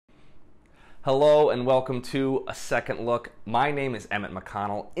Hello and welcome to A Second Look. My name is Emmett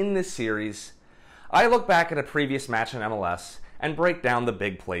McConnell. In this series, I look back at a previous match in MLS and break down the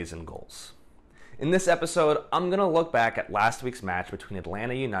big plays and goals. In this episode, I'm going to look back at last week's match between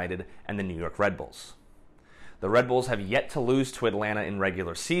Atlanta United and the New York Red Bulls. The Red Bulls have yet to lose to Atlanta in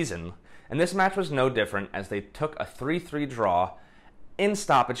regular season, and this match was no different as they took a 3-3 draw in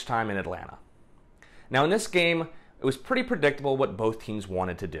stoppage time in Atlanta. Now in this game, it was pretty predictable what both teams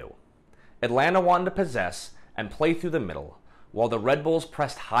wanted to do. Atlanta wanted to possess and play through the middle, while the Red Bulls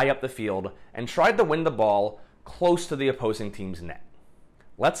pressed high up the field and tried to win the ball close to the opposing team's net.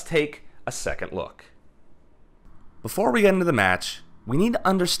 Let's take a second look. Before we get into the match, we need to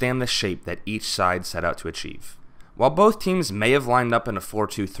understand the shape that each side set out to achieve. While both teams may have lined up in a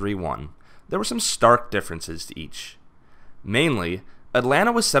 4-2-3-1, there were some stark differences to each. Mainly,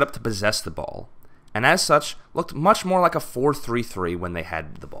 Atlanta was set up to possess the ball, and as such, looked much more like a 4-3-3 when they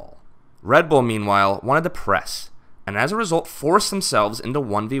had the ball. Red Bull, meanwhile, wanted to press, and as a result forced themselves into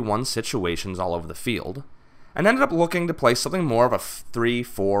 1v1 situations all over the field, and ended up looking to play something more of a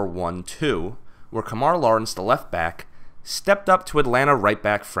 3-4-1-2, where Kemar Lawrence, the left back, stepped up to Atlanta right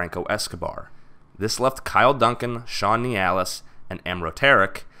back Franco Escobar. This left Kyle Duncan, Sean Nealis, and Amro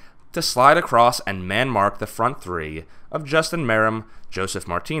Tarek to slide across and man-mark the front three of Justin Meram, Josef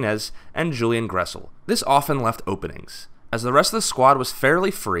Martinez, and Julian Gressel. This often left openings, as the rest of the squad was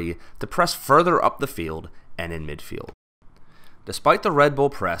fairly free to press further up the field and in midfield. Despite the Red Bull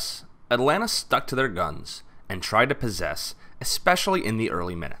press, Atlanta stuck to their guns and tried to possess, especially in the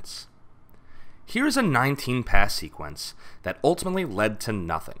early minutes. Here's a 19-pass sequence that ultimately led to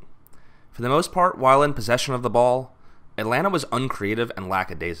nothing. For the most part, while in possession of the ball, Atlanta was uncreative and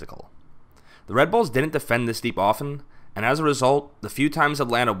lackadaisical. The Red Bulls didn't defend this deep often, and as a result, the few times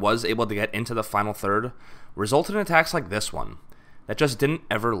Atlanta was able to get into the final third resulted in attacks like this one, that just didn't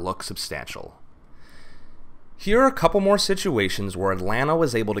ever look substantial. Here are a couple more situations where Atlanta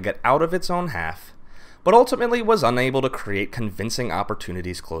was able to get out of its own half, but ultimately was unable to create convincing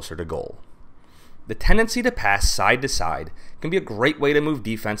opportunities closer to goal. The tendency to pass side to side can be a great way to move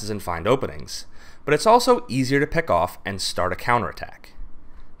defenses and find openings, but it's also easier to pick off and start a counterattack.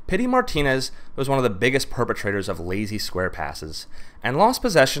 Pity Martinez was one of the biggest perpetrators of lazy square passes, and lost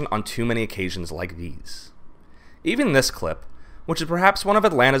possession on too many occasions like these. Even this clip, which is perhaps one of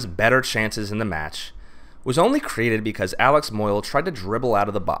Atlanta's better chances in the match, was only created because Alex Moyle tried to dribble out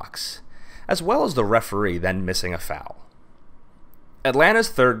of the box, as well as the referee then missing a foul. Atlanta's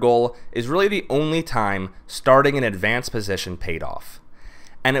third goal is really the only time starting in advanced position paid off,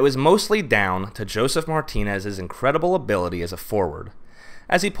 and it was mostly down to Josef Martinez's incredible ability as a forward,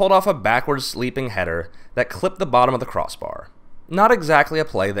 as he pulled off a backwards leaping header that clipped the bottom of the crossbar. Not exactly a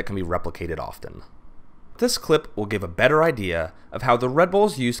play that can be replicated often. This clip will give a better idea of how the Red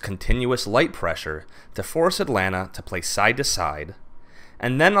Bulls used continuous light pressure to force Atlanta to play side to side,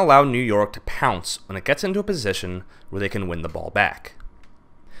 and then allow New York to pounce when it gets into a position where they can win the ball back.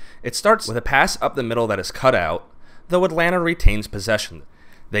 It starts with a pass up the middle that is cut out, though Atlanta retains possession.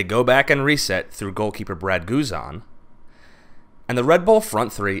 They go back and reset through goalkeeper Brad Guzan, and the Red Bull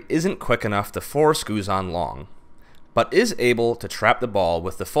front three isn't quick enough to force Guzan long, but is able to trap the ball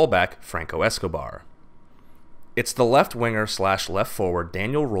with the fullback Franco Escobar. It's the left winger / left forward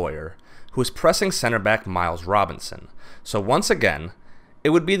Daniel Royer who is pressing center back Miles Robinson, so once again, it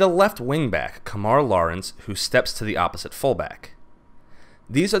would be the left wing back Kemar Lawrence who steps to the opposite fullback.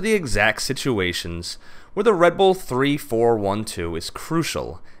 These are the exact situations where the Red Bull 3-4-1-2 is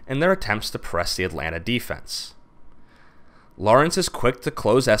crucial in their attempts to press the Atlanta defense. Lawrence is quick to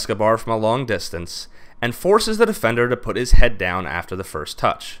close Escobar from a long distance and forces the defender to put his head down after the first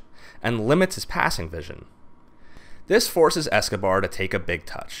touch, and limits his passing vision. This forces Escobar to take a big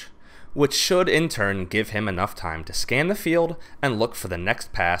touch, which should in turn give him enough time to scan the field and look for the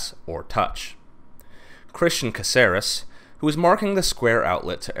next pass or touch. Christian Caceres, who is marking the square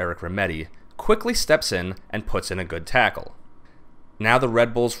outlet to Eric Remedi, quickly steps in and puts in a good tackle. Now the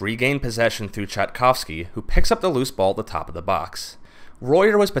Red Bulls regain possession through Chatkovsky, who picks up the loose ball at the top of the box.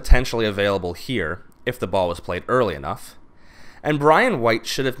 Royer was potentially available here, if the ball was played early enough, and Brian White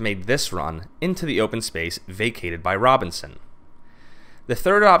should have made this run into the open space vacated by Robinson. The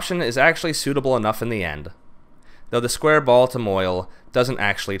third option is actually suitable enough in the end, though the square ball to Moyle doesn't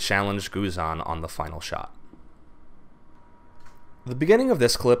actually challenge Guzan on the final shot. The beginning of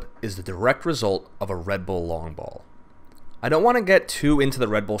this clip is the direct result of a Red Bull long ball. I don't want to get too into the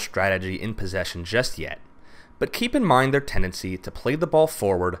Red Bull strategy in possession just yet, but keep in mind their tendency to play the ball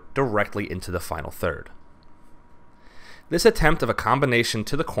forward directly into the final third. This attempt of a combination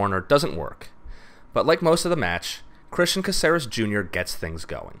to the corner doesn't work, but like most of the match, Christian Caceres Jr. gets things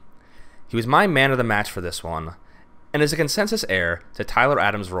going. He was my man of the match for this one, and is a consensus heir to Tyler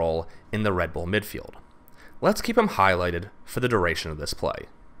Adams' role in the Red Bull midfield. Let's keep him highlighted for the duration of this play.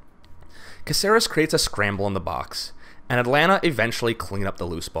 Caceres creates a scramble in the box, and Atlanta eventually clean up the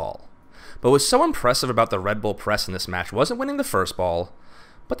loose ball. But what was so impressive about the Red Bull press in this match wasn't winning the first ball,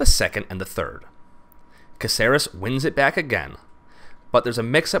 but the second and the third. Caceres wins it back again, but there's a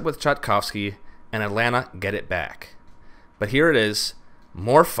mix-up with Tchaikovsky, and Atlanta get it back. But here it is,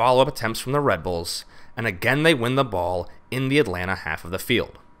 more follow-up attempts from the Red Bulls, and again they win the ball in the Atlanta half of the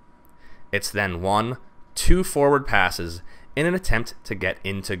field. It's then 1-2 forward passes in an attempt to get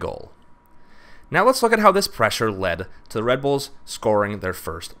into goal. Now let's look at how this pressure led to the Red Bulls scoring their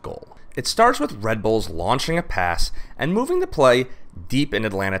first goal. It starts with Red Bulls launching a pass and moving the play deep in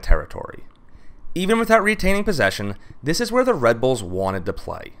Atlanta territory. Even without retaining possession, this is where the Red Bulls wanted to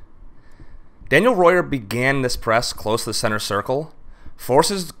play. Daniel Royer began this press close to the center circle,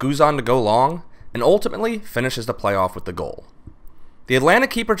 forces Guzan to go long, and ultimately finishes the play off with the goal. The Atlanta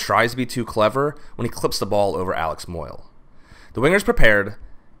keeper tries to be too clever when he clips the ball over Alex Moyle. The winger's prepared,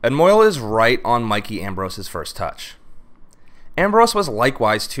 and Moyle is right on Mikey Ambrose's first touch. Ambrose was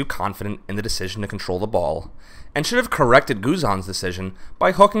likewise too confident in the decision to control the ball, and should have corrected Guzan's decision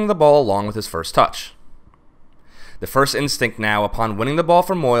by hooking the ball along with his first touch. The first instinct now upon winning the ball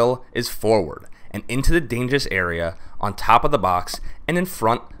from Moyle is forward and into the dangerous area on top of the box and in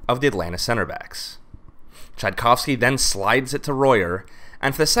front of the Atlanta center backs. Tchaikovsky then slides it to Royer,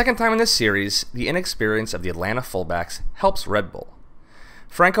 and for the second time in this series, the inexperience of the Atlanta fullbacks helps Red Bull.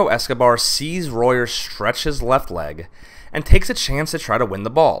 Franco Escobar sees Royer stretch his left leg and takes a chance to try to win the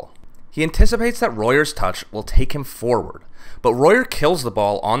ball. He anticipates that Royer's touch will take him forward, but Royer kills the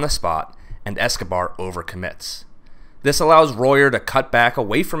ball on the spot and Escobar overcommits. This allows Royer to cut back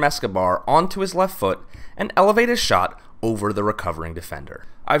away from Escobar onto his left foot and elevate his shot over the recovering defender.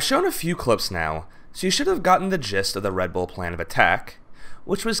 I've shown a few clips now, so you should have gotten the gist of the Red Bull plan of attack,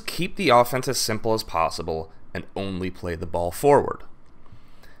 which was keep the offense as simple as possible and only play the ball forward.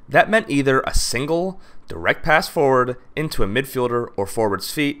 That meant either a single, direct pass forward into a midfielder or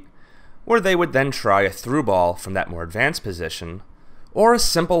forward's feet, where they would then try a through ball from that more advanced position, or a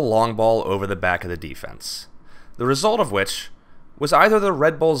simple long ball over the back of the defense. The result of which was either the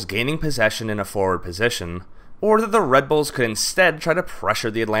Red Bulls gaining possession in a forward position, or that the Red Bulls could instead try to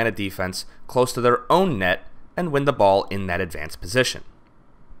pressure the Atlanta defense close to their own net and win the ball in that advanced position.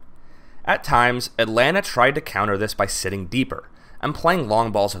 At times, Atlanta tried to counter this by sitting deeper and playing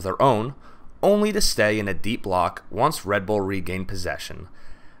long balls of their own, only to stay in a deep block once Red Bull regained possession,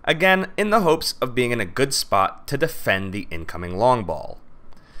 again in the hopes of being in a good spot to defend the incoming long ball.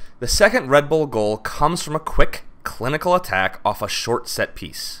 The second Red Bull goal comes from a quick, clinical attack off a short set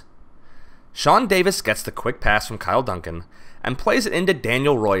piece. Sean Davis gets the quick pass from Kyle Duncan and plays it into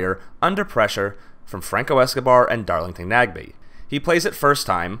Daniel Royer under pressure from Franco Escobar and Darlington Nagbe. He plays it first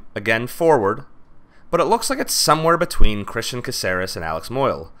time, again forward, but it looks like it's somewhere between Christian Caceres and Alex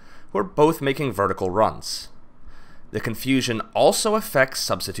Moyle, who are both making vertical runs. The confusion also affects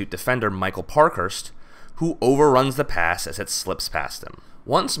substitute defender Michael Parkhurst, who overruns the pass as it slips past him.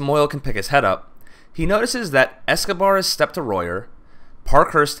 Once Moyle can pick his head up, he notices that Escobar has stepped to Royer,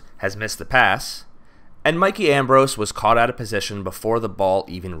 Parkhurst has missed the pass, and Mikey Ambrose was caught out of position before the ball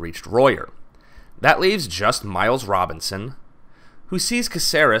even reached Royer. That leaves just Miles Robinson, who sees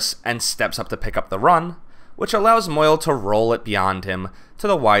Caceres and steps up to pick up the run, which allows Moyle to roll it beyond him to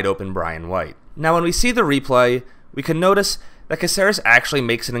the wide-open Brian White. Now when we see the replay, we can notice that Caceres actually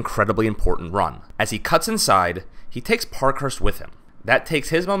makes an incredibly important run. As he cuts inside, he takes Parkhurst with him. That takes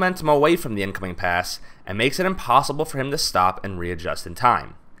his momentum away from the incoming pass and makes it impossible for him to stop and readjust in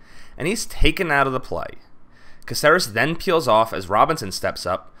time. And he's taken out of the play. Caceres then peels off as Robinson steps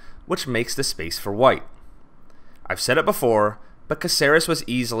up, which makes the space for White. I've said it before, but Caceres was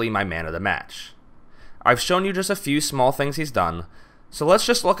easily my man of the match. I've shown you just a few small things he's done, so let's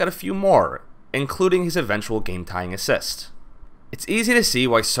just look at a few more, including his eventual game-tying assist. It's easy to see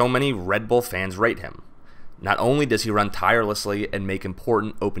why so many Red Bull fans rate him. Not only does he run tirelessly and make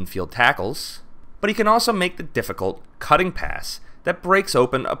important open field tackles, but he can also make the difficult, cutting pass that breaks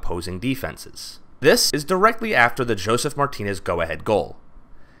open opposing defenses. This is directly after the Joseph Martinez go-ahead goal.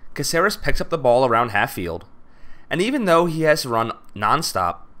 Caceres picks up the ball around half-field, and even though he has run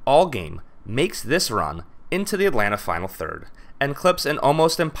non-stop all game, makes this run into the Atlanta final third, and clips an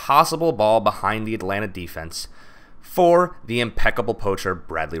almost impossible ball behind the Atlanta defense for the impeccable poacher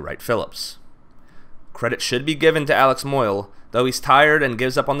Bradley Wright Phillips. Credit should be given to Alex Moyle, though he's tired and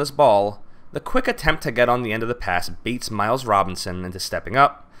gives up on this ball. The quick attempt to get on the end of the pass baits Miles Robinson into stepping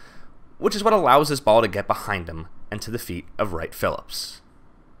up, which is what allows this ball to get behind him and to the feet of Wright Phillips.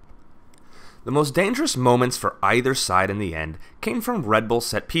 The most dangerous moments for either side in the end came from Red Bull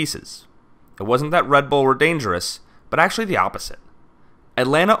set pieces. It wasn't that Red Bull were dangerous, but actually the opposite.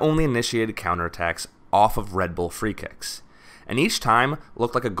 Atlanta only initiated counterattacks off of Red Bull free kicks, and each time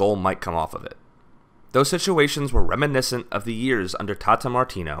looked like a goal might come off of it. Those situations were reminiscent of the years under Tata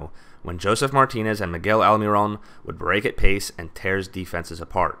Martino, when Josef Martinez and Miguel Almiron would break at pace and tear defenses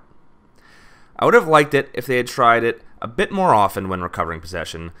apart. I would have liked it if they had tried it a bit more often when recovering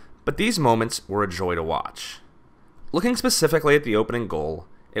possession, but these moments were a joy to watch. Looking specifically at the opening goal,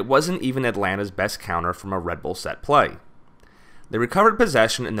 it wasn't even Atlanta's best counter from a Red Bull set play. They recovered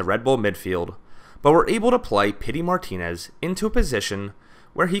possession in the Red Bull midfield, but were able to play Pity Martinez into a position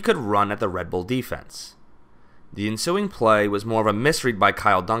where he could run at the Red Bull defense. The ensuing play was more of a misread by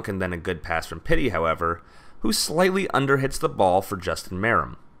Kyle Duncan than a good pass from Pity, however, who slightly underhits the ball for Justin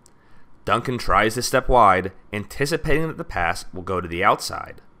Meram. Duncan tries to step wide, anticipating that the pass will go to the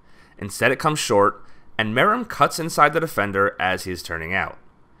outside. Instead, it comes short, and Meram cuts inside the defender as he is turning out.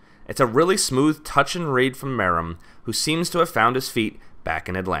 It's a really smooth touch and read from Meram, who seems to have found his feet back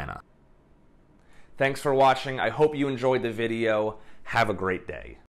in Atlanta. Thanks for watching. I hope you enjoyed the video. Have a great day.